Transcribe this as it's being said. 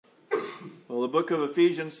Well, the book of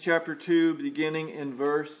Ephesians chapter 2, beginning in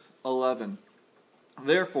verse 11.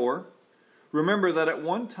 Therefore, remember that at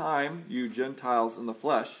one time you Gentiles in the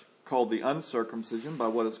flesh, called the uncircumcision by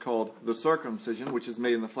what is called the circumcision, which is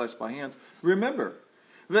made in the flesh by hands, remember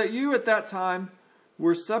that you at that time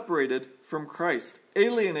were separated from Christ,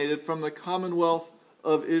 alienated from the commonwealth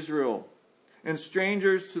of Israel, and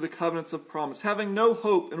strangers to the covenants of promise, having no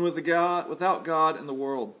hope and without God in the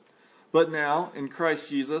world. But now, in Christ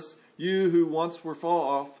Jesus, you who once were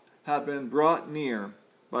far off have been brought near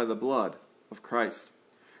by the blood of Christ.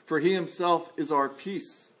 For he himself is our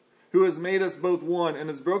peace, who has made us both one and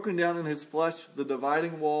has broken down in his flesh the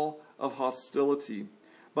dividing wall of hostility,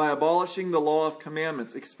 by abolishing the law of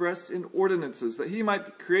commandments expressed in ordinances, that he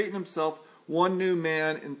might create in himself one new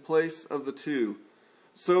man in place of the two,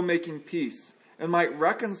 so making peace, and might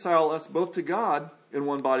reconcile us both to God in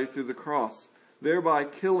one body through the cross, thereby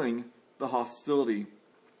killing the hostility.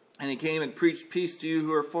 And he came and preached peace to you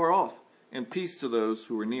who are far off, and peace to those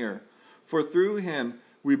who are near. For through him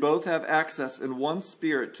we both have access in one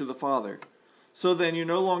Spirit to the Father. So then you're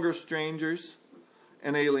no longer strangers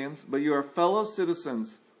and aliens, but you are fellow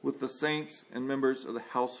citizens with the saints and members of the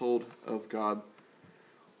household of God.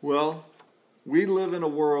 Well, we live in a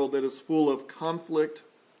world that is full of conflict,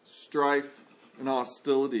 strife, and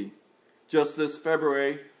hostility. Just this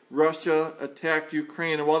February, Russia attacked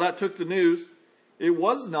Ukraine, and while that took the news, it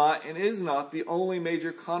was not and is not the only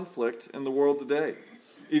major conflict in the world today.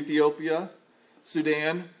 Ethiopia,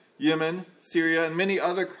 Sudan, Yemen, Syria, and many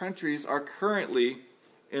other countries are currently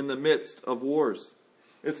in the midst of wars.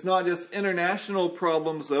 It's not just international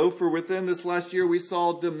problems, though, for within this last year we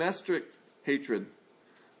saw domestic hatred.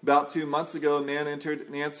 About 2 months ago, a man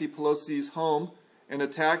entered Nancy Pelosi's home and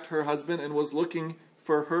attacked her husband and was looking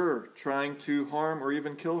for her, trying to harm or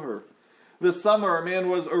even kill her. This summer, a man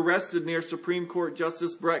was arrested near Supreme Court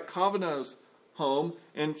Justice Brett Kavanaugh's home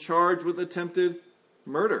and charged with attempted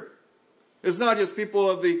murder. It's not just people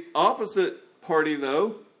of the opposite party,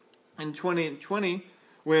 though. In 2020,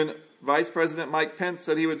 when Vice President Mike Pence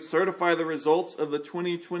said he would certify the results of the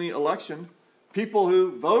 2020 election, people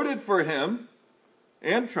who voted for him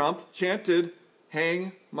and Trump chanted,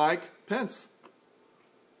 "Hang Mike Pence."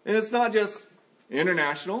 And it's not just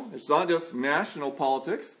international, it's not just national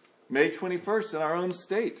politics. May 21st in our own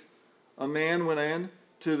state, a man went in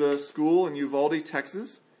to the school in Uvalde,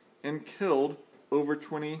 Texas, and killed over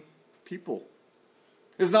 20 people.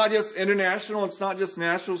 It's not just international, it's not just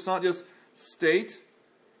national, it's not just state.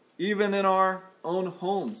 Even in our own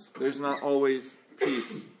homes, there's not always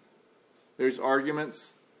peace. There's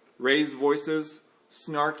arguments, raised voices,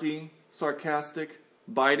 snarky, sarcastic,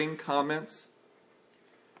 biting comments.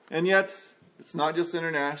 And yet, it's not just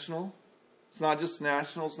international, it's not just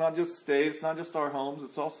national, it's not just state, it's not just our homes,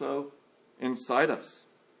 it's also inside us.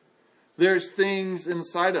 There's things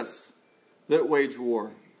inside us that wage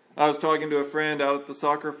war. I was talking to a friend out at the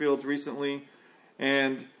soccer fields recently,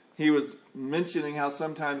 and he was mentioning how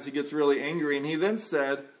sometimes he gets really angry, and he then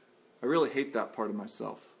said, "I really hate that part of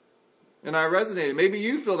myself." And I resonated. Maybe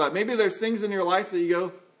you feel that. Maybe there's things in your life that you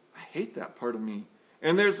go, "I hate that part of me."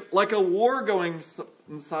 And there's like a war going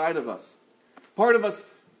inside of us. Part of us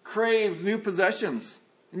craves new possessions,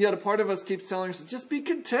 and yet a part of us keeps telling us, "Just be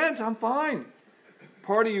content, I'm fine."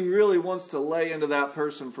 Part of you really wants to lay into that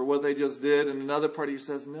person for what they just did, and another part of you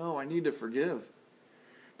says, "No, I need to forgive."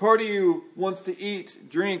 Part of you wants to eat,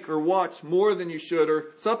 drink, or watch more than you should,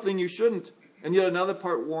 or something you shouldn't, and yet another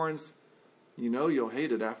part warns, "You know you'll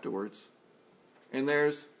hate it afterwards." And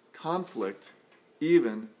there's conflict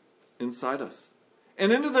even inside us.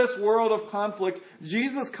 And into this world of conflict,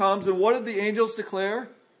 Jesus comes, and what did the angels declare?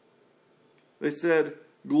 They said,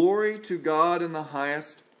 "Glory to God in the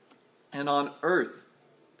highest, and on earth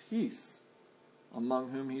peace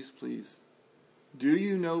among whom he's pleased." Do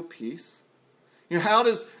you know peace? You know, how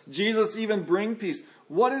does Jesus even bring peace?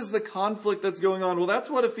 What is the conflict that's going on? Well,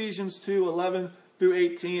 that's what Ephesians 2:11 through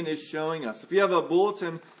 18 is showing us. If you have a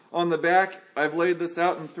bulletin on the back, I've laid this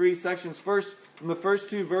out in 3 sections. First, in the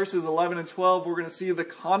first 2 verses, 11 and 12, we're going to see the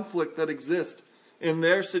conflict that exists in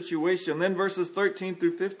their situation. Then verses 13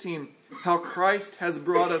 through 15, how Christ has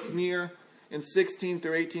brought us near. And 16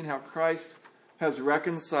 through 18, how Christ has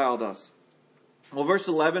reconciled us. Well, verse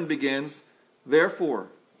 11 begins, "Therefore."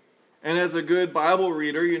 And as a good Bible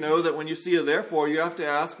reader, you know that when you see a therefore, you have to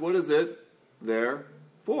ask, what is it there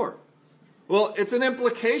for? Well, it's an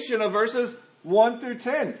implication of verses 1 through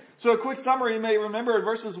 10. So a quick summary, you may remember in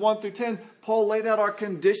verses 1 through 10, Paul laid out our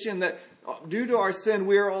condition that due to our sin,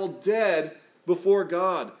 we are all dead before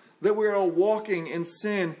God. That we are all walking in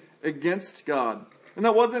sin against God. And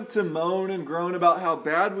that wasn't to moan and groan about how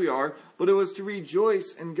bad we are, but it was to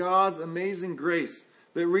rejoice in God's amazing grace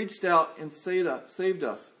that reached out and saved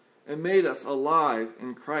us and made us alive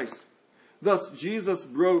in Christ. Thus, Jesus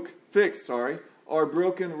fixed our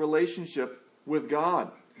broken relationship with God.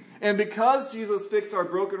 And because Jesus fixed our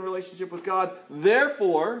broken relationship with God,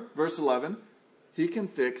 therefore, verse 11, he can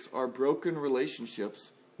fix our broken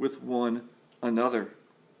relationships with one another.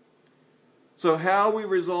 So how we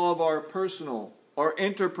resolve our personal, our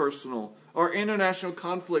interpersonal, our international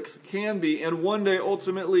conflicts can be, and one day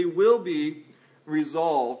ultimately will be,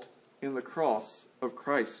 resolved in the cross of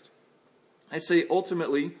Christ. I say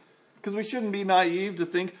ultimately because we shouldn't be naive to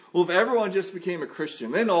think, well, if everyone just became a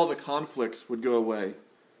Christian, then all the conflicts would go away.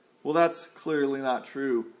 Well, that's clearly not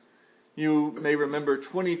true. You may remember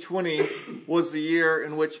 2020 was the year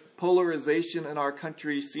in which polarization in our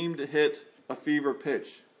country seemed to hit a fever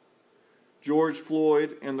pitch. George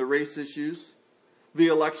Floyd and the race issues, the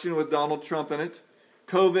election with Donald Trump in it,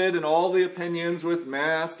 COVID and all the opinions with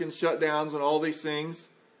masks and shutdowns and all these things.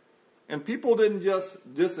 And people didn't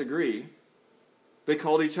just disagree. They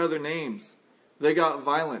called each other names. They got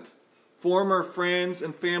violent. Former friends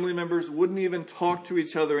and family members wouldn't even talk to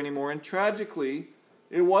each other anymore. And tragically,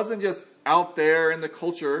 it wasn't just out there in the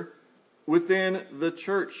culture. Within the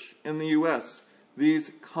church in the U.S.,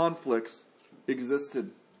 these conflicts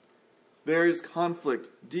existed. There is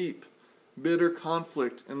conflict, deep, bitter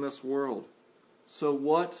conflict in this world. So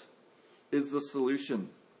what is the solution?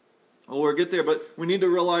 Well, we'll get there, but we need to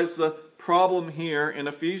realize the problem here in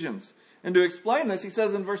Ephesians. And to explain this, he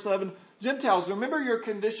says in verse 11, Gentiles, remember your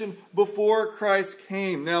condition before Christ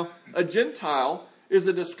came. Now, a Gentile is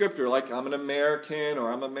a descriptor, like I'm an American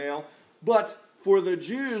or I'm a male. But for the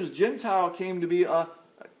Jews, Gentile came to be a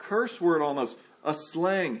curse word almost, a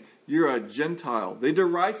slang. You're a Gentile. They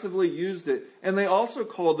derisively used it. And they also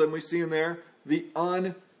called them, we see in there, the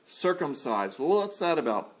uncircumcised. Well, what's that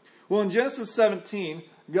about? Well, in Genesis 17,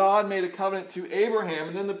 God made a covenant to Abraham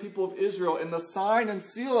and then the people of Israel. And the sign and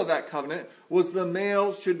seal of that covenant was the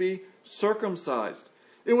males should be circumcised.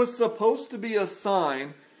 It was supposed to be a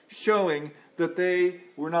sign showing that they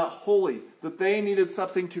were not holy, that they needed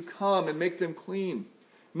something to come and make them clean.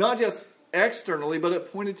 Not just externally, but it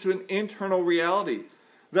pointed to an internal reality.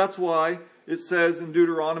 That's why it says in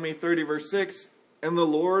Deuteronomy 30 verse 6, and the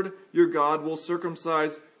Lord your God will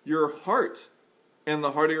circumcise your heart and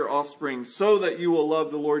the heart of your offspring, so that you will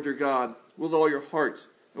love the Lord your God with all your heart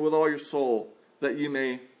and with all your soul, that you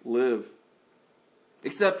may live.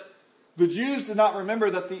 Except the Jews did not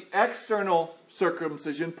remember that the external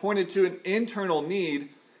circumcision pointed to an internal need.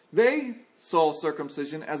 They saw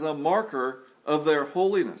circumcision as a marker of their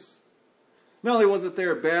holiness. Not only was it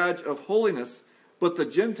their badge of holiness, but the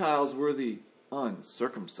Gentiles were the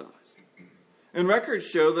uncircumcised. And records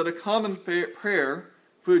show that a common prayer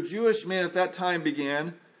for a Jewish man at that time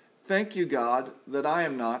began, "Thank you, God, that I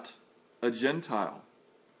am not a Gentile."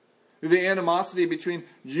 The animosity between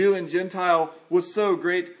Jew and Gentile was so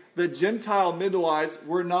great that Gentile midwives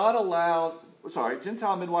were allowed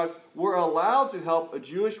to help a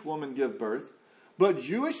Jewish woman give birth, but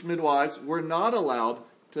Jewish midwives were not allowed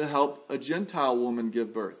to help a Gentile woman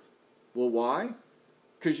give birth. Well, why?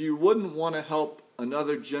 Because you wouldn't want to help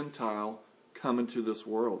another Gentile come into this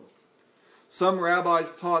world. Some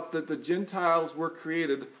rabbis taught that the Gentiles were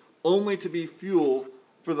created only to be fuel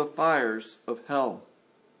for the fires of hell.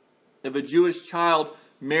 If a Jewish child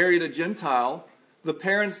married a Gentile, the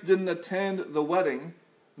parents didn't attend the wedding,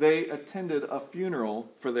 they attended a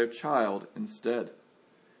funeral for their child instead.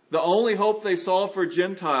 The only hope they saw for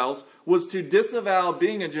Gentiles was to disavow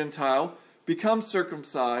being a Gentile, become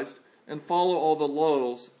circumcised, and follow all the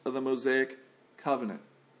laws of the Mosaic covenant.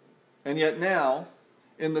 And yet now,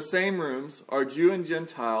 in the same rooms, are Jew and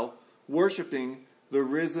Gentile worshiping the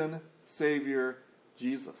risen Savior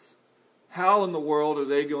Jesus. How in the world are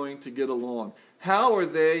they going to get along? How are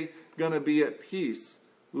they going to be at peace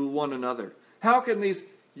with one another? How can these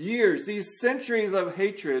years, these centuries of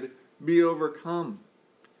hatred be overcome?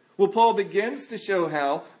 Well, Paul begins to show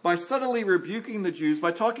how by subtly rebuking the Jews,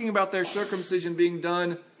 by talking about their circumcision being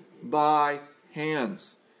done by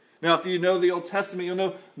hands. Now, if you know the Old Testament, you'll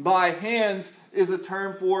know by hands is a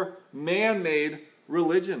term for man-made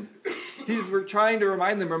religion. He's trying to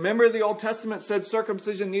remind them, remember the Old Testament said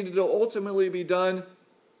circumcision needed to ultimately be done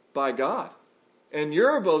by God. And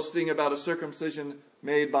you're boasting about a circumcision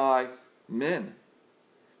made by men.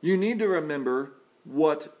 You need to remember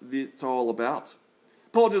what it's all about.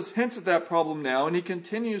 Paul just hints at that problem now, and he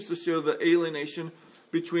continues to show the alienation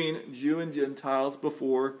between Jew and Gentiles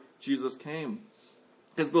before Jesus came.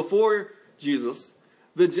 Because before Jesus,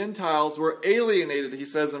 the Gentiles were alienated, he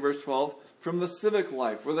says in verse 12, from the civic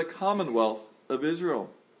life or the commonwealth of Israel.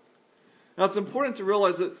 Now it's important to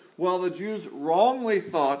realize that while the Jews wrongly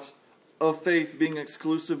thought of faith being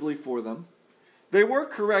exclusively for them, they were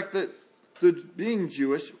correct that being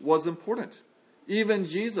Jewish was important. Even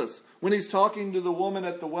Jesus, when he's talking to the woman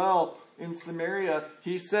at the well in Samaria,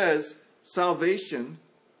 he says, salvation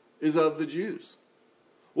is of the Jews.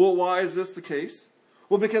 Well, why is this the case?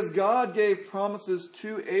 Well, because God gave promises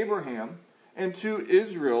to Abraham and to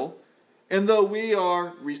Israel, and though we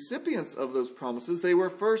are recipients of those promises, they were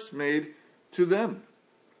first made to them.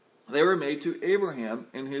 They were made to Abraham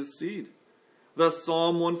and his seed. Thus,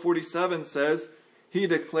 Psalm 147 says, he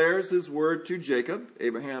declares his word to Jacob,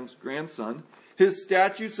 Abraham's grandson, his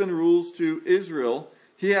statutes and rules to Israel.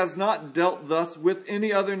 He has not dealt thus with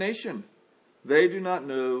any other nation. They do not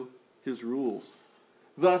know his rules.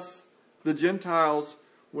 Thus, the Gentiles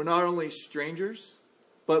were not only strangers,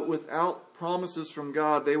 but without promises from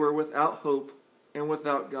God. They were without hope and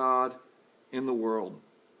without God in the world.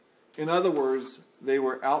 In other words, they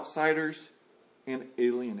were outsiders and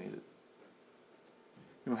alienated.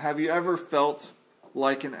 Have you ever felt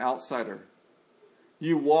like an outsider?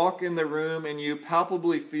 You walk in the room and you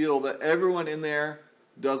palpably feel that everyone in there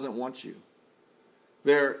doesn't want you.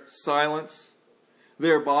 Their silence,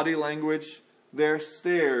 their body language, their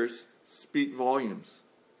stares speak volumes.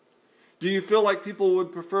 Do you feel like people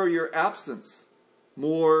would prefer your absence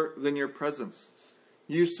more than your presence?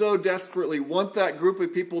 You so desperately want that group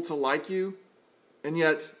of people to like you, and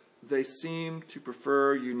yet they seem to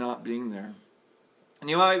prefer you not being there. And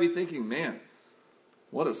you might be thinking, man,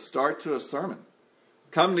 what a start to a sermon.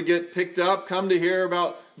 Come to get picked up, come to hear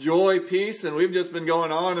about joy, peace, and we've just been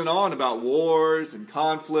going on and on about wars and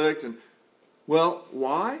conflict. And well,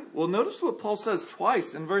 why? Well, notice what Paul says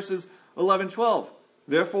twice in verses 11, 12.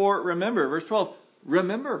 Therefore, remember, verse 12,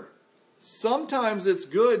 remember. Sometimes it's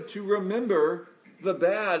good to remember the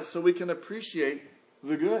bad so we can appreciate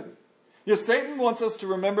the good. Yes, Satan wants us to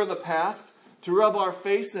remember the past, to rub our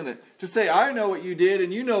face in it, to say, I know what you did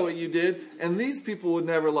and you know what you did, and these people would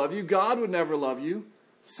never love you. God would never love you.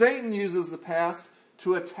 Satan uses the past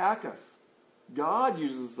to attack us. God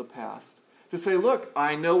uses the past to say, look,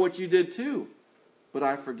 I know what you did too, but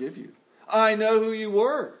I forgive you. I know who you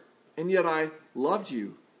were, and yet I loved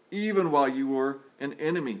you, even while you were an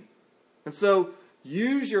enemy. And so,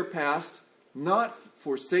 use your past not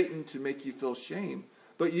for Satan to make you feel shame,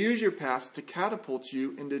 but use your past to catapult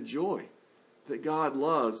you into joy that God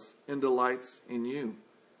loves and delights in you.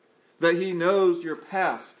 That he knows your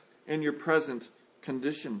past and your present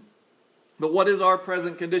condition. But what is our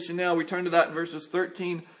present condition now? We turn to that in verses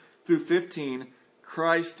 13 through 15.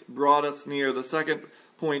 Christ brought us near. The second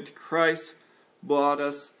point, Christ brought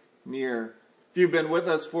us near. If you've been with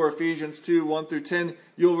us for Ephesians 2, 1 through 10,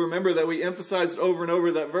 you'll remember that we emphasized over and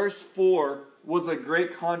over that verse 4 was a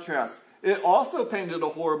great contrast. It also painted a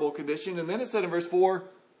horrible condition, and then it said in verse 4,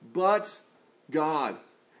 but God.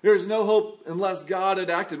 There's no hope unless God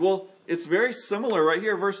had acted. Well, it's very similar right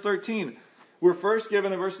here, verse 13. We're first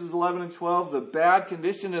given in verses 11 and 12 the bad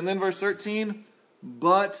condition, and then verse 13,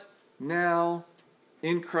 but now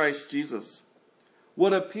in Christ Jesus.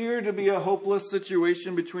 What appeared to be a hopeless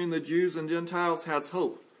situation between the Jews and Gentiles has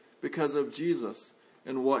hope because of Jesus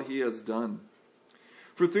and what he has done.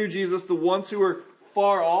 For through Jesus, the ones who were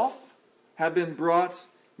far off have been brought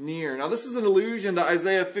near. Now this is an allusion to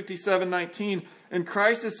Isaiah 57:19, and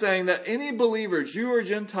Christ is saying that any believer, Jew or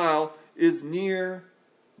Gentile, is near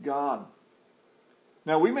God.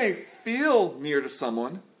 Now we may feel near to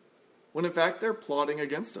someone when in fact they're plotting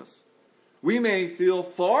against us. We may feel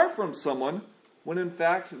far from someone when in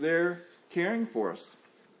fact they're caring for us.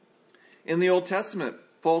 In the Old Testament,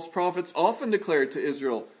 false prophets often declared to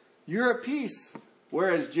Israel, you're at peace.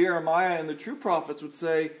 Whereas Jeremiah and the true prophets would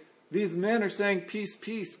say, these men are saying peace,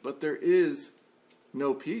 peace, but there is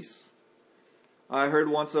no peace. I heard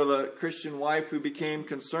once of a Christian wife who became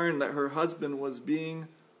concerned that her husband was being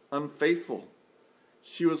unfaithful.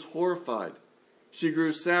 She was horrified. She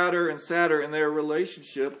grew sadder and sadder, and their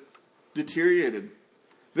relationship deteriorated.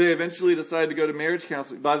 They eventually decided to go to marriage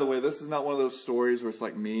counseling. By the way, this is not one of those stories where it's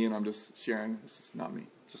like me and I'm just sharing. This is not me,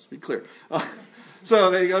 just to be clear. So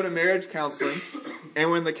they go to marriage counseling,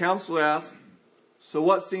 and when the counselor asked, so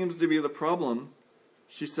what seems to be the problem?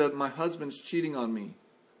 She said, my husband's cheating on me,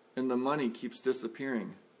 and the money keeps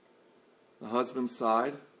disappearing. The husband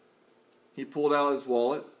sighed. He pulled out his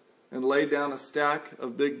wallet and laid down a stack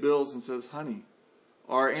of big bills and says, honey,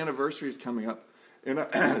 our anniversary is coming up. And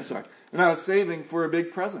I was saving for a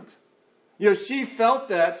big present. She felt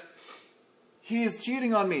that he is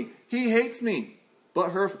cheating on me. He hates me.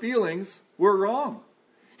 But her feelings were wrong.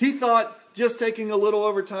 He thought just taking a little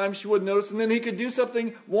overtime, she wouldn't notice, and then he could do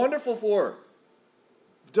something wonderful for her.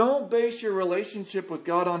 Don't base your relationship with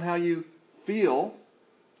God on how you feel.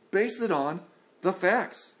 Base it on the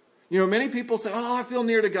facts. Many people say, I feel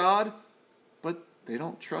near to God, but they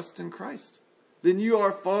don't trust in Christ. Then you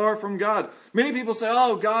are far from God. Many people say,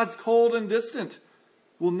 God's cold and distant.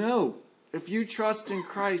 Well, no. If you trust in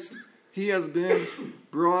Christ, He has been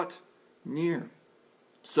brought near.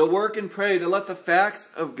 So work and pray to let the facts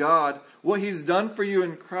of God, what He's done for you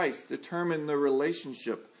in Christ, determine the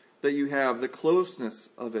relationship that you have, the closeness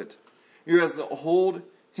of it. As the old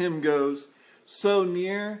hymn goes, so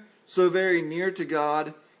near, so very near to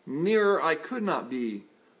God, nearer I could not be,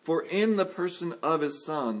 for in the person of His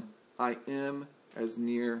Son, I am as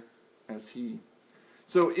near as He.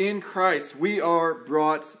 So in Christ, we are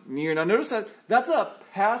brought near. Now notice that that's a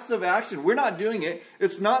passive action. We're not doing it.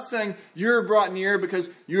 It's not saying you're brought near because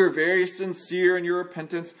you're very sincere in your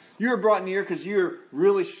repentance. You're brought near because you're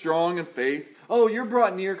really strong in faith. You're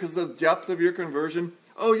brought near because of the depth of your conversion.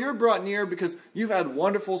 You're brought near because you've had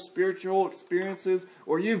wonderful spiritual experiences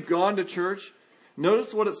or you've gone to church.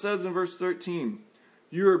 Notice what it says in verse 13.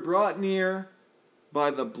 You are brought near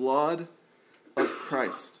by the blood of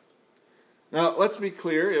Christ. Now, let's be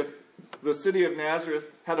clear. If the city of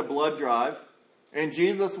Nazareth had a blood drive and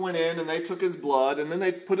Jesus went in and they took His blood and then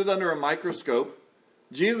they put it under a microscope,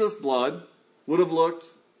 Jesus' blood would have looked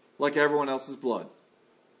like everyone else's blood.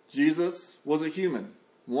 Jesus was a human,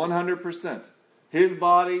 100%. His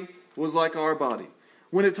body was like our body.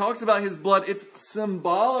 When it talks about His blood, it's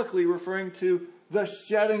symbolically referring to the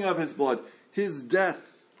shedding of His blood, His death.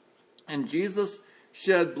 And Jesus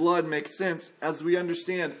shed blood makes sense as we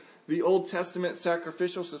understand the Old Testament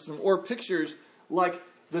sacrificial system, or pictures like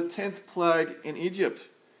the 10th plague in Egypt.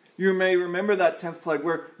 You may remember that 10th plague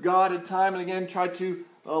where God had time and again tried to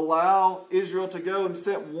allow Israel to go and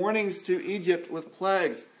sent warnings to Egypt with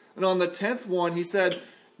plagues. And on the 10th one, He said,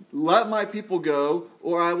 let my people go,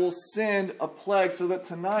 or I will send a plague so that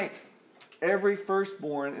tonight every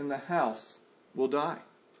firstborn in the house will die.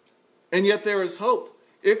 And yet there is hope.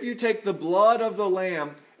 If you take the blood of the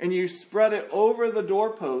Lamb and you spread it over the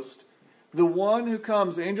doorpost, the one who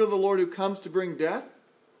comes, the angel of the Lord who comes to bring death,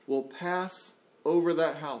 will pass over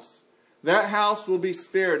that house. That house will be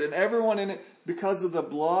spared, and everyone in it, because of the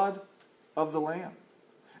blood of the Lamb.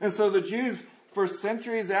 And so the Jews, for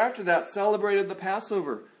centuries after that, celebrated the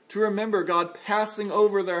Passover to remember God passing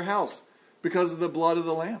over their house because of the blood of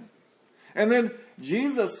the Lamb. And then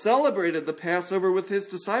Jesus celebrated the Passover with His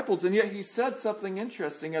disciples, and yet He said something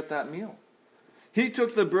interesting at that meal. He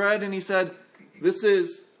took the bread and He said, this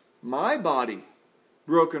is my body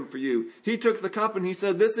broken for you. He took the cup and He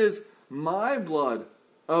said, this is my blood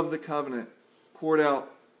of the covenant poured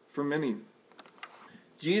out for many.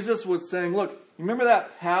 Jesus was saying, look, remember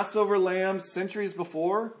that Passover lamb centuries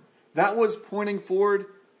before? That was pointing forward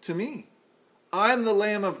to me. I'm the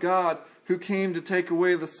Lamb of God who came to take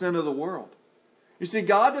away the sin of the world. You see,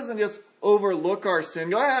 God doesn't just overlook our sin.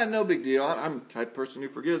 Go, no big deal. I'm the type of person who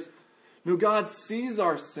forgives. No, God sees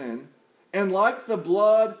our sin. And like the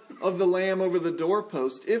blood of the Lamb over the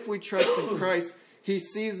doorpost, if we trust in Christ, He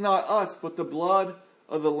sees not us, but the blood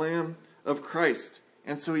of the Lamb of Christ.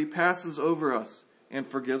 And so He passes over us and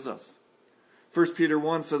forgives us. 1 Peter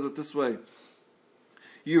 1 says it this way.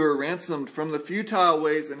 You are ransomed from the futile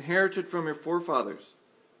ways inherited from your forefathers,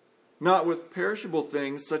 not with perishable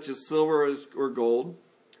things such as silver or gold,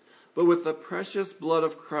 but with the precious blood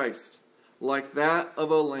of Christ, like that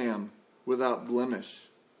of a lamb without blemish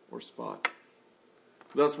or spot.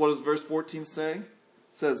 Thus, what does verse 14 say? It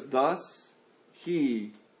says, thus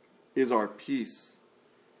He is our peace.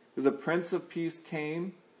 The Prince of Peace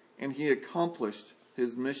came and He accomplished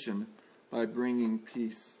His mission by bringing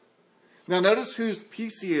peace. Now notice whose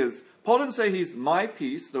peace He is. Paul didn't say He's my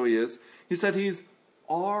peace, though He is. He said He's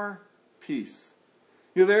our peace.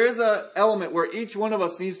 There is an element where each one of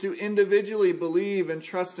us needs to individually believe and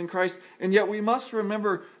trust in Christ. And yet we must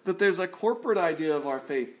remember that there's a corporate idea of our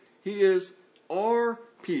faith. He is our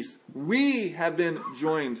peace. We have been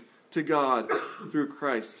joined to God through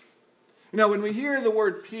Christ. Now when we hear the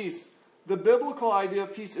word peace, the biblical idea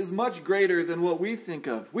of peace is much greater than what we think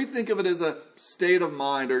of. We think of it as a state of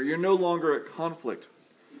mind, or you're no longer at conflict.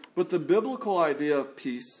 But the biblical idea of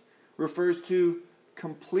peace refers to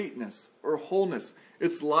completeness or wholeness.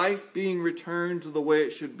 It's life being returned to the way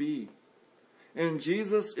it should be. And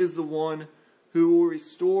Jesus is the one who will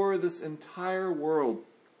restore this entire world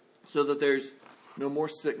so that there's no more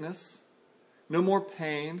sickness, no more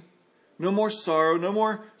pain, no more sorrow, no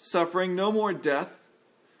more suffering, no more death.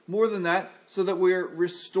 More than that, so that we're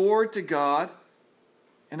restored to God,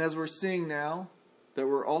 and as we're seeing now, that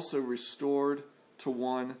we're also restored to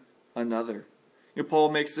one another.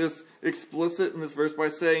 Paul makes this explicit in this verse by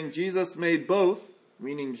saying Jesus made both,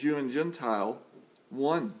 meaning Jew and Gentile,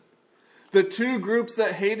 one. The two groups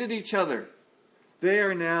that hated each other, they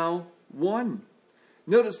are now one.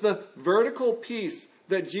 Notice the vertical peace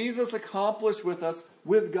that Jesus accomplished with us,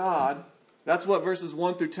 with God. That's what verses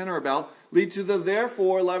 1 through 10 are about. Lead to the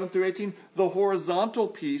therefore, 11 through 18, the horizontal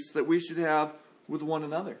peace that we should have with one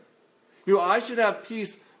another. I should have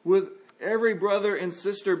peace with every brother and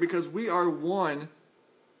sister because we are one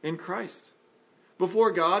in Christ.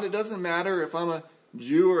 Before God, it doesn't matter if I'm a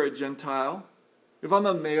Jew or a Gentile, if I'm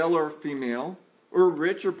a male or a female, or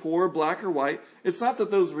rich or poor, black or white. It's not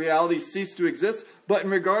that those realities cease to exist, but in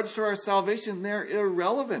regards to our salvation, they're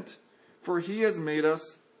irrelevant, for He has made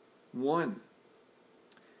us one.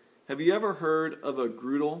 Have you ever heard of a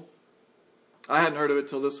Grudel? I hadn't heard of it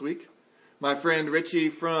till this week. My friend Richie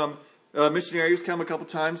from Missionary, who's come a couple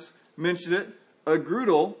times, mentioned it. A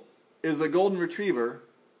Grudel is a golden retriever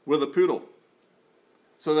with a poodle.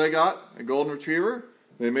 So they got a golden retriever,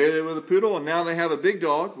 they made it with a poodle, and now they have a big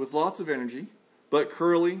dog with lots of energy, but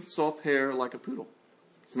curly, soft hair like a poodle.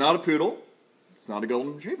 It's not a poodle. It's not a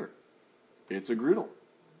golden retriever. It's a Grudel.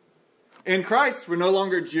 In Christ, we're no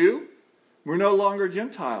longer Jew. We're no longer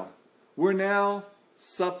Gentile. We're now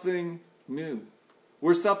something new.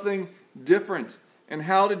 We're something different. And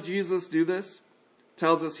how did Jesus do this?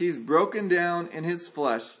 Tells us He's broken down in His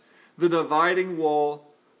flesh the dividing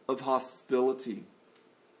wall of hostility.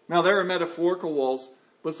 Now, there are metaphorical walls,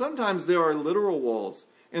 but sometimes there are literal walls.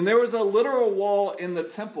 And there was a literal wall in the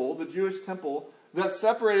temple, the Jewish temple, that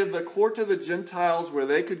separated the court of the Gentiles where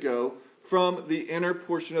they could go from the inner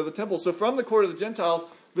portion of the temple. So from the court of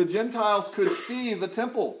the Gentiles could see the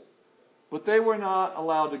temple, but they were not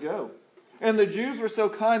allowed to go. And the Jews were so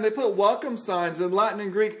kind, they put welcome signs in Latin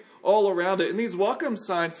and Greek all around it. And these welcome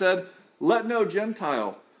signs said, "Let no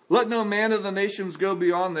Gentile, let no man of the nations go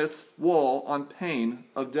beyond this wall on pain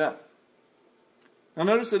of death." Now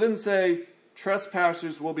notice it didn't say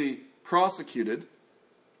trespassers will be prosecuted.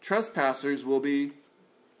 Trespassers will be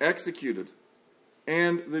executed.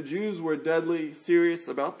 And the Jews were deadly serious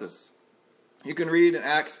about this. You can read in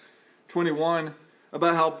Acts 21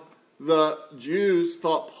 about how the Jews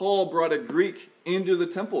thought Paul brought a Greek into the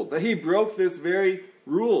temple, that he broke this very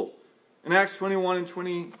rule. In Acts 21 and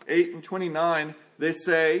 28 and 29, they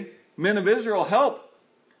say, "Men of Israel, help!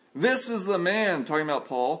 This is the man," talking about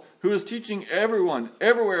Paul, "who is teaching everyone,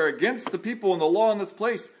 everywhere, against the people and the law in this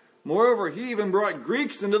place. Moreover, he even brought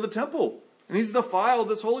Greeks into the temple, and he's defiled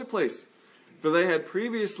this holy place." For they had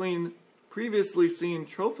previously seen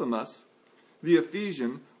Trophimus, the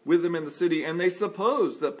Ephesian, with them in the city, and they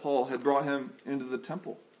supposed that Paul had brought him into the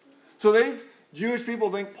temple. So these Jewish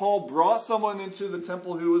people think Paul brought someone into the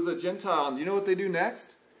temple who was a Gentile. And you know what they do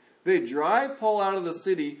next? They drive Paul out of the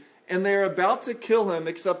city, and they're about to kill him,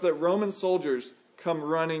 except that Roman soldiers come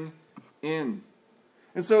running in.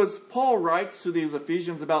 And so as Paul writes to these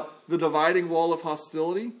Ephesians about the dividing wall of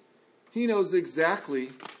hostility, they know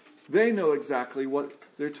exactly what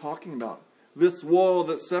they're talking about. This wall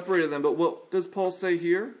that separated them. But what does Paul say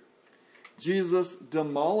here? Jesus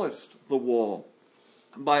demolished the wall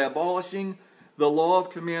by abolishing the law of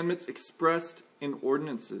commandments expressed in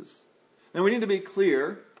ordinances. Now we need to be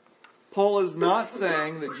clear. Paul is not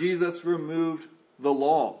saying that Jesus removed the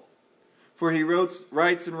law. For he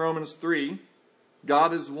writes in Romans 3,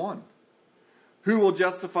 God is one. Who will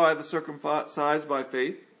justify the circumcised by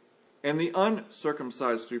faith and the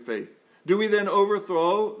uncircumcised through faith? Do we then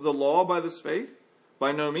overthrow the law by this faith?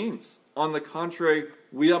 By no means. On the contrary,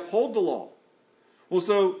 we uphold the law. Well,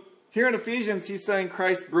 so here in Ephesians, he's saying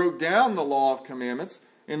Christ broke down the law of commandments.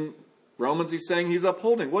 In Romans, he's saying he's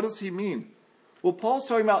upholding. What does he mean? Well, Paul's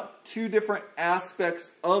talking about two different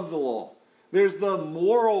aspects of the law. There's the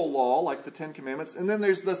moral law, like the Ten Commandments, and then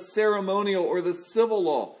there's the ceremonial or the civil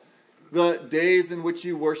law. The days in which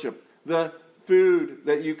you worship, the food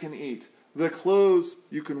that you can eat, the clothes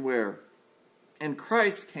you can wear. And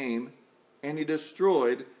Christ came and he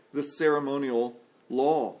destroyed the ceremonial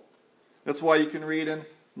law. That's why you can read in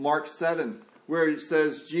Mark 7, where it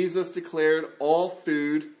says Jesus declared all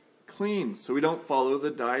food clean, so we don't follow the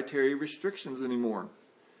dietary restrictions anymore.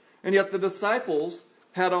 And yet the disciples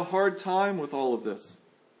had a hard time with all of this.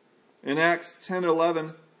 In Acts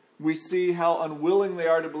 10:11, we see how unwilling they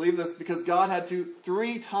are to believe this because God had to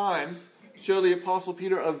 3 times show the Apostle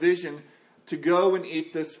Peter a vision to go and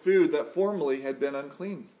eat this food that formerly had been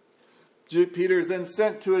unclean. Peter is then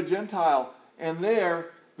sent to a Gentile, and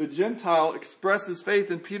there the Gentile expresses faith,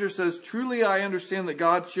 and Peter says, "Truly I understand that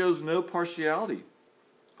God shows no partiality,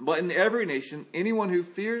 but in every nation, anyone who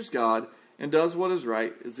fears God and does what is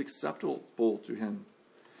right is acceptable to him.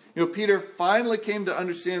 Peter finally came to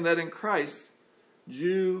understand that in Christ,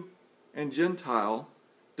 Jew and Gentile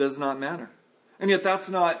does not matter. And yet that's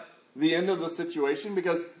not the end of the situation,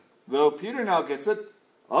 because though Peter now gets it,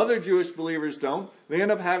 other Jewish believers don't. They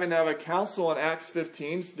end up having to have a council in Acts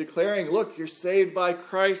 15 declaring, look, you're saved by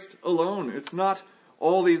Christ alone. It's not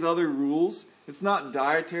all these other rules. It's not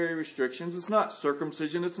dietary restrictions. It's not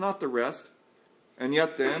circumcision. It's not the rest. And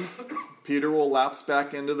yet then, Peter will lapse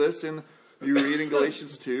back into this, and you read in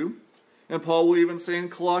Galatians 2. And Paul will even say in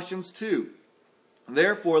Colossians 2,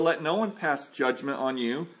 therefore, let no one pass judgment on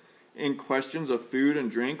you in questions of food and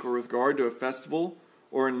drink, or with regard to a festival,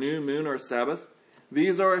 or a new moon, or a Sabbath.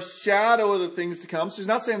 These are a shadow of the things to come. So he's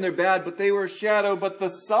not saying they're bad, but they were a shadow. But the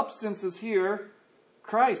substance is here,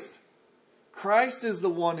 Christ. Christ is the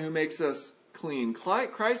one who makes us clean.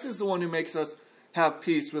 Christ is the one who makes us have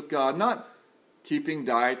peace with God. Not keeping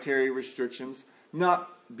dietary restrictions,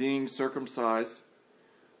 not being circumcised.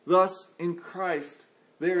 Thus, in Christ,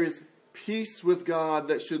 there is peace with God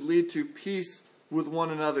that should lead to peace with one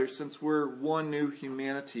another, since we're one new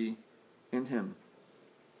humanity in him.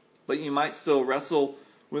 But you might still wrestle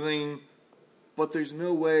with thinking, but there's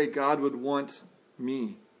no way God would want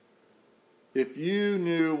me. If you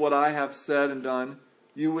knew what I have said and done,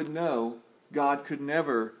 you would know God could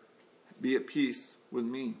never be at peace with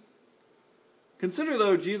me. Consider,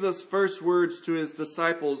 though, Jesus' first words to his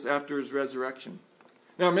disciples after his resurrection.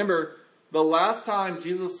 Now remember, the last time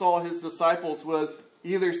Jesus saw his disciples was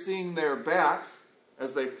either seeing their backs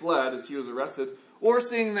as they fled, as he was arrested, or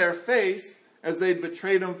seeing their face as they'd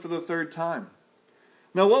betrayed him for the third time.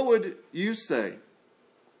 Now what would you say?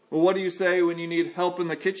 Well, what do you say when you need help in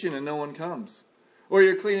the kitchen and no one comes? Or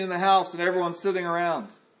you're cleaning the house and everyone's sitting around?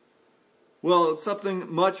 Well, it's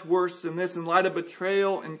something much worse than this. In light of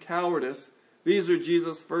betrayal and cowardice, these are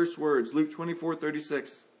Jesus' first words, Luke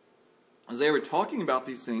 24:36. As they were talking about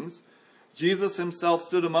these things, Jesus himself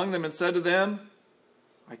stood among them and said to them,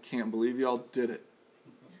 I can't believe y'all did it.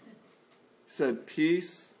 He said,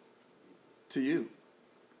 peace to you.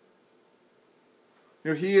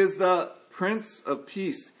 He is the Prince of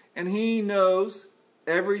Peace, and he knows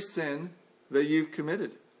every sin that you've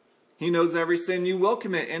committed. He knows every sin you will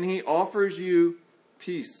commit, and he offers you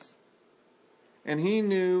peace. And he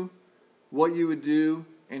knew what you would do,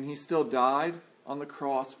 and he still died on the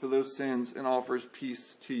cross for those sins and offers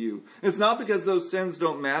peace to you. It's not because those sins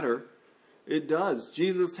don't matter. It does.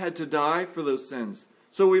 Jesus had to die for those sins.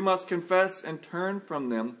 So we must confess and turn from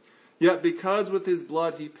them. Yet because with his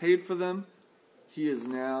blood he paid for them, he is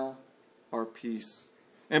now our peace.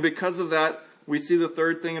 And because of that, we see the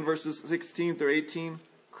third thing in verses 16 through 18.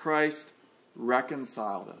 Christ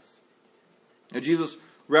reconciled us. Now Jesus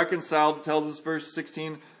reconciled, tells us verse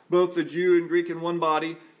 16, both the Jew and Greek in one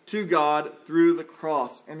body to God through the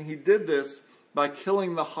cross. And he did this by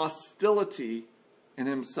killing the hostility in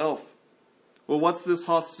himself. Well, what's this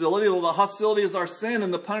hostility? Well, the hostility is our sin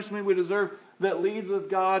and the punishment we deserve that leads with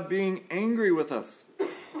God being angry with us.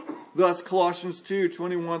 Thus, Colossians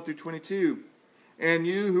 2:21 through 22. And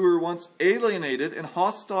you who were once alienated and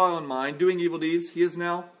hostile in mind, doing evil deeds, he is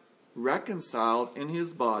now reconciled in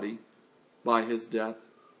his body by his death.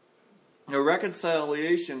 Now,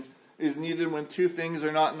 reconciliation is needed when two things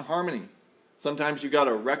are not in harmony. Sometimes you've got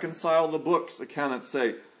to reconcile the books, accountants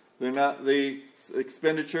say. They're not, the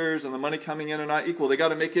expenditures and the money coming in are not equal. They got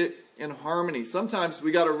to make it in harmony. Sometimes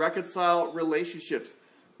we got to reconcile relationships.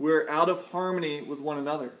 We're out of harmony with one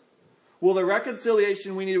another. Well, the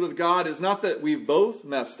reconciliation we need with God is not that we've both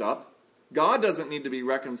messed up. God doesn't need to be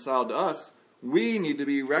reconciled to us. We need to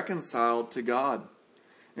be reconciled to God.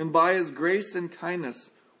 And by his grace and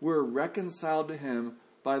kindness, we're reconciled to him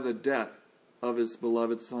by the death of his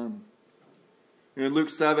beloved Son. In Luke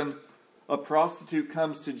 7, a prostitute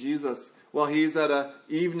comes to Jesus while he's at an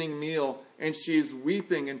evening meal, and she's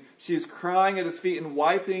weeping and she's crying at his feet and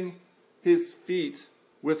wiping his feet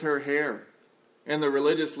with her hair. And the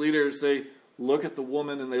religious leaders, they look at the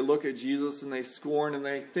woman and they look at Jesus and they scorn and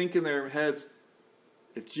they think in their heads,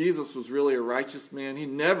 if Jesus was really a righteous man, he'd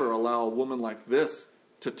never allow a woman like this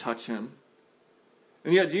to touch him.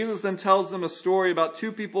 And yet Jesus then tells them a story about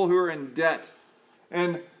two people who are in debt.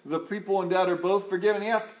 And the people in debt are both forgiven. He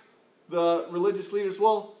asks the religious leaders,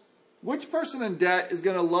 well, which person in debt is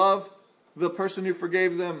going to love the person who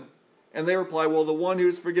forgave them? And they reply, well, the one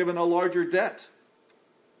who's forgiven a larger debt.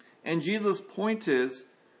 And Jesus' point is,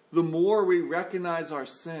 the more we recognize our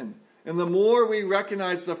sin, and the more we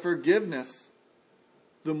recognize the forgiveness,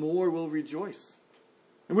 the more we'll rejoice.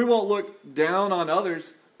 And we won't look down on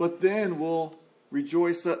others, but then we'll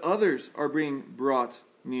rejoice that others are being brought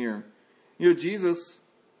near. Jesus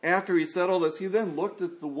after he said all this, he then looked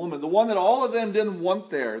at the woman, the one that all of them didn't want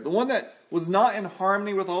there, the one that was not in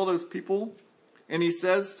harmony with all those people. And he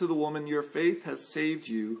says to the woman, your faith has saved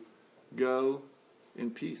you. Go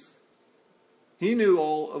in peace. He knew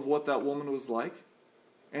all of what that woman was like,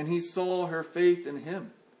 and he saw her faith in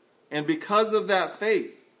him. And because of that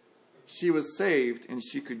faith, she was saved and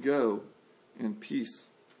she could go in peace.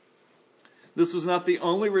 This was not the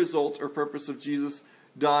only result or purpose of Jesus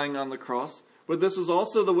dying on the cross, but this was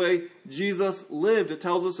also the way Jesus lived. It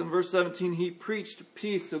tells us in verse 17, he preached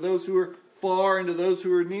peace to those who were far and to those who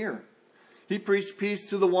were near. He preached peace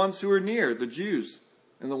to the ones who were near, the Jews,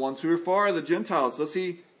 and the ones who were far, the Gentiles. Thus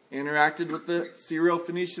he interacted with the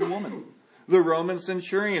Syro-Phoenician woman, the Roman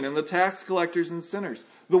centurion, and the tax collectors and sinners.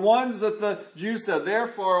 The ones that the Jews said, they're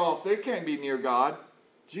far off, they can't be near God.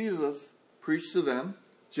 Jesus preached to them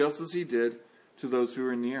just as he did to those who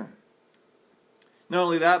were near. Not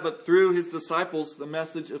only that, but through his disciples, the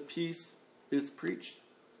message of peace is preached.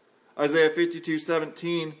 Isaiah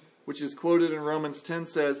 52:17, which is quoted in Romans 10,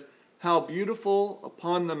 says, how beautiful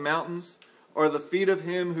upon the mountains are the feet of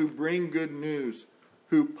him who bring good news,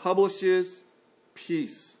 who publishes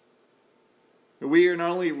peace. We are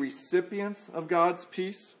not only recipients of God's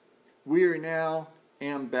peace, we are now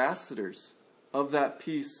ambassadors of that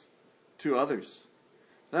peace to others.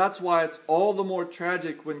 That's why it's all the more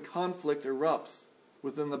tragic when conflict erupts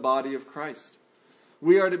within the body of Christ.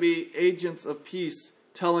 We are to be agents of peace,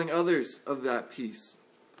 telling others of that peace.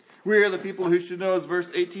 We are the people who should know, as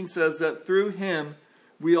verse 18 says, that through him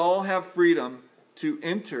we all have freedom to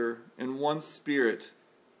enter in one spirit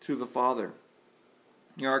to the Father.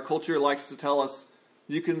 You know, our culture likes to tell us,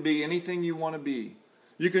 you can be anything you want to be.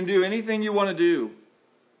 You can do anything you want to do.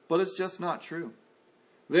 But it's just not true.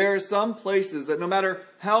 There are some places that no matter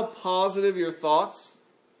how positive your thoughts,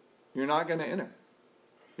 you're not going to enter.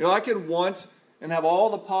 You know, I can want and have all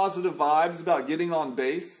the positive vibes about getting on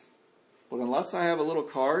base, but unless I have a little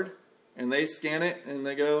card and they scan it and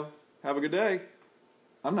they go, have a good day,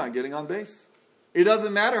 I'm not getting on base. It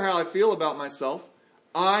doesn't matter how I feel about myself.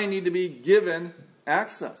 I need to be given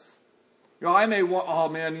access. You know, I may want, oh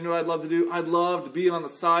man, you know what I'd love to do? I'd love to be on the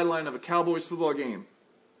sideline of a Cowboys football game.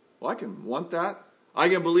 Well, I can want that. I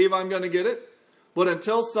can believe I'm going to get it. But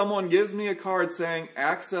until someone gives me a card saying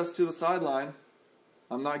access to the sideline,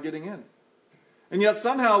 I'm not getting in. And yet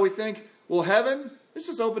somehow we think, well, heaven, it's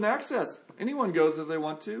just open access. Anyone goes if they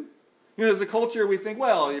want to. You know, as a culture, we think,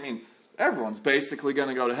 well, I mean, everyone's basically going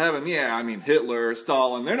to go to heaven. Yeah, I mean, Hitler,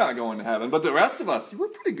 Stalin, they're not going to heaven. But the rest of us, we're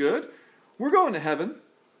pretty good. We're going to heaven.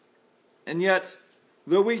 And yet,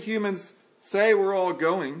 though we humans say we're all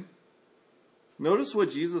going, notice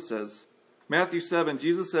what Jesus says. Matthew 7,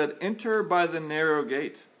 Jesus said, enter by the narrow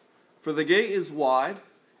gate, for the gate is wide,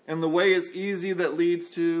 and the way is easy that leads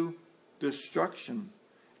to destruction.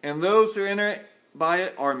 And those who enter by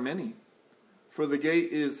it are many. For the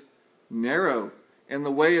gate is narrow, and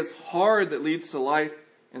the way is hard that leads to life,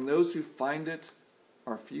 and those who find it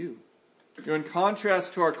are few. You know, in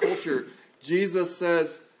contrast to our culture, Jesus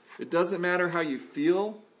says, it doesn't matter how you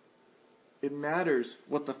feel, it matters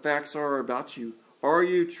what the facts are about you. Are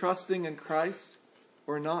you trusting in Christ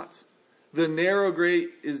or not? The narrow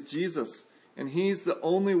gate is Jesus, and he's the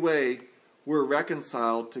only way we're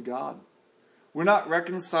reconciled to God. We're not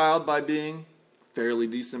reconciled by being a fairly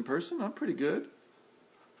decent person. I'm pretty good.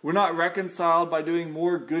 We're not reconciled by doing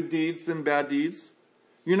more good deeds than bad deeds.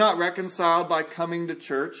 You're not reconciled by coming to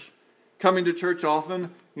church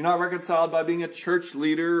often. You're not reconciled by being a church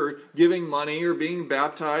leader or giving money or being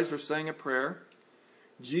baptized or saying a prayer.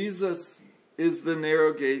 Jesus is the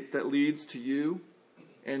narrow gate that leads to you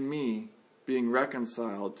and me being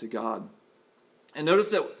reconciled to God. And notice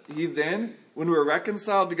that he then, when we're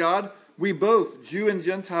reconciled to God, we both, Jew and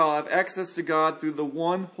Gentile, have access to God through the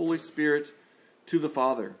one Holy Spirit to the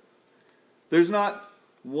Father. There's not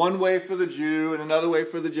one way for the Jew and another way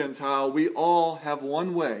for the Gentile. We all have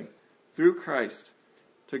one way through Christ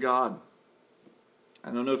to God.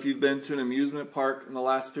 I don't know if you've been to an amusement park in the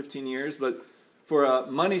last 15 years, but for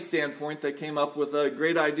a money standpoint, they came up with a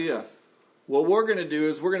great idea. What we're going to do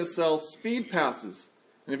is we're going to sell speed passes.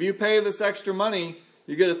 And if you pay this extra money,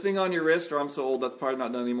 you get a thing on your wrist, or I'm so old that's probably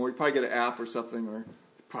not done anymore. You probably get an app or something, or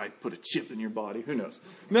probably put a chip in your body. Who knows?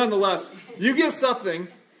 Nonetheless, you get something,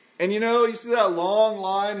 and you see that long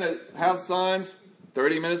line that has signs,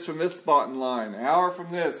 30 minutes from this spot in line, an hour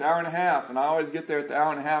from this, hour and a half, and I always get there at the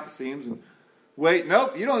hour and a half, it seems, and wait,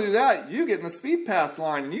 nope, you don't do that. You get in the speed pass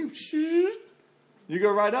line, and you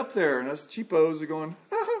go right up there, and us cheapos are going,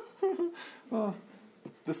 well,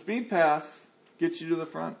 the speed pass gets you to the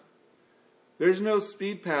front. There's no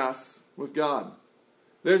speed pass with God.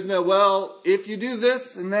 There's no, well, if you do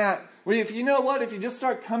this and that, well, if you know what, if you just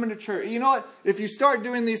start coming to church, you know what, if you start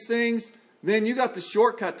doing these things, then you got the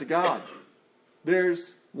shortcut to God.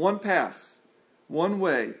 There's one path, one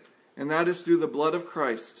way, and that is through the blood of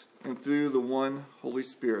Christ and through the one Holy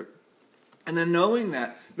Spirit. And then knowing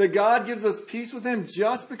that God gives us peace with Him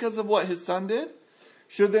just because of what His Son did,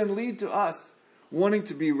 should then lead to us wanting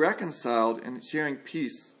to be reconciled and sharing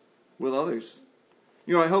peace with others.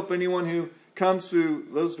 You know, I hope anyone who comes through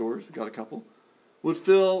those doors, we've got a couple, would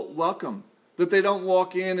feel welcome. That they don't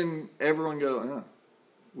walk in and everyone go,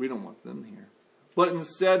 we don't want them here. But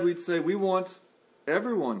instead we'd say, we want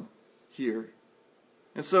everyone here.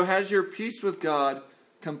 And so has your peace with God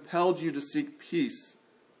compelled you to seek peace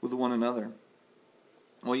with one another?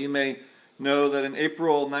 Well, you may know that in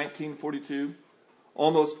April 1942,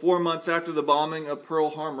 almost 4 months after the bombing of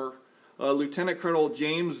Pearl Harbor, Lieutenant Colonel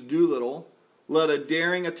James Doolittle led a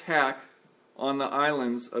daring attack on the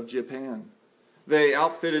islands of Japan. They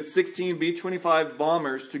outfitted 16 B-25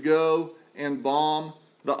 bombers to go and bomb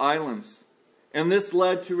the islands. And this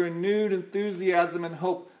led to renewed enthusiasm and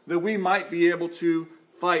hope that we might be able to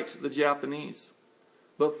fight the Japanese.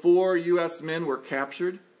 But 4 U.S. men were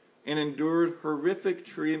captured and endured horrific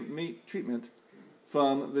treatment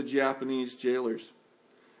from the Japanese jailers.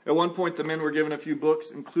 At one point, the men were given a few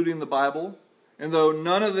books, including the Bible, and though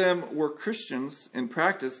none of them were Christians in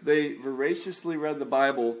practice, they voraciously read the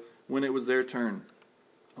Bible when it was their turn.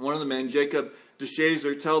 One of the men, Jacob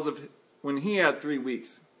DeShazer, tells of when he had 3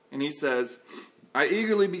 weeks, and he says, I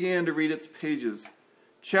eagerly began to read its pages.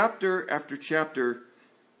 Chapter after chapter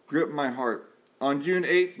gripped my heart. On June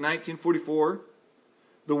 8, 1944,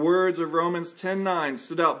 the words of Romans 10:9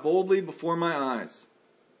 stood out boldly before my eyes.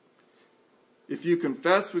 If you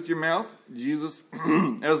confess with your mouth Jesus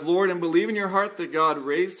as Lord and believe in your heart that God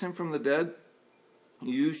raised Him from the dead,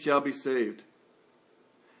 you shall be saved.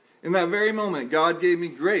 In that very moment, God gave me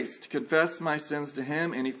grace to confess my sins to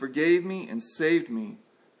Him, and He forgave me and saved me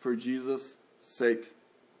for Jesus' sake.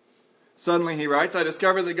 Suddenly, he writes, I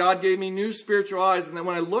discovered that God gave me new spiritual eyes, and that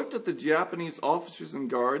when I looked at the Japanese officers and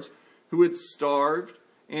guards who had starved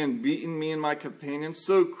and beaten me and my companions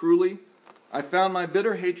so cruelly, I found my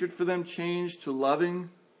bitter hatred for them changed to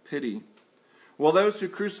loving pity. While those who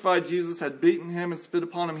crucified Jesus had beaten Him and spit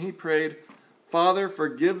upon Him, he prayed, Father,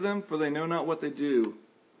 forgive them, for they know not what they do.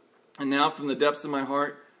 And now from the depths of my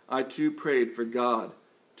heart, I too prayed for God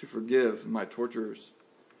to forgive my torturers.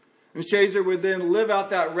 And Shazer would then live out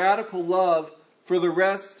that radical love for the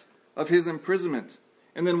rest of his imprisonment.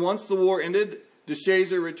 And then once the war ended,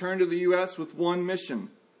 DeShazer returned to the U.S. with one mission,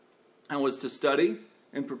 and was to study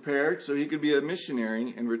and prepare so he could be a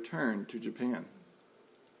missionary and return to Japan.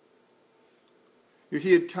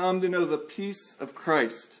 He had come to know the peace of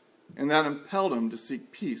Christ, and that impelled him to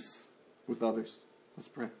seek peace with others. Let's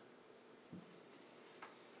pray.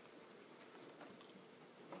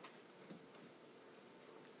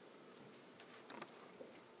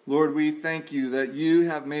 Lord, we thank you that you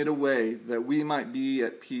have made a way that we might be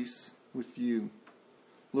at peace with you.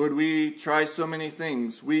 Lord, we try so many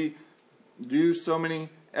things. We do so many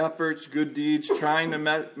efforts, good deeds, trying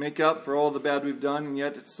to make up for all the bad we've done, and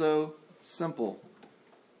yet it's so simple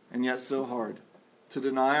and yet so hard to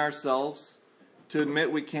deny ourselves, to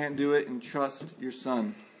admit we can't do it, and trust your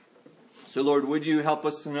Son. So, Lord, would you help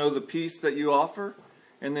us to know the peace that you offer,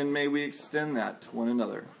 and then may we extend that to one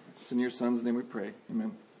another. It's in your Son's name we pray.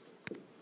 Amen.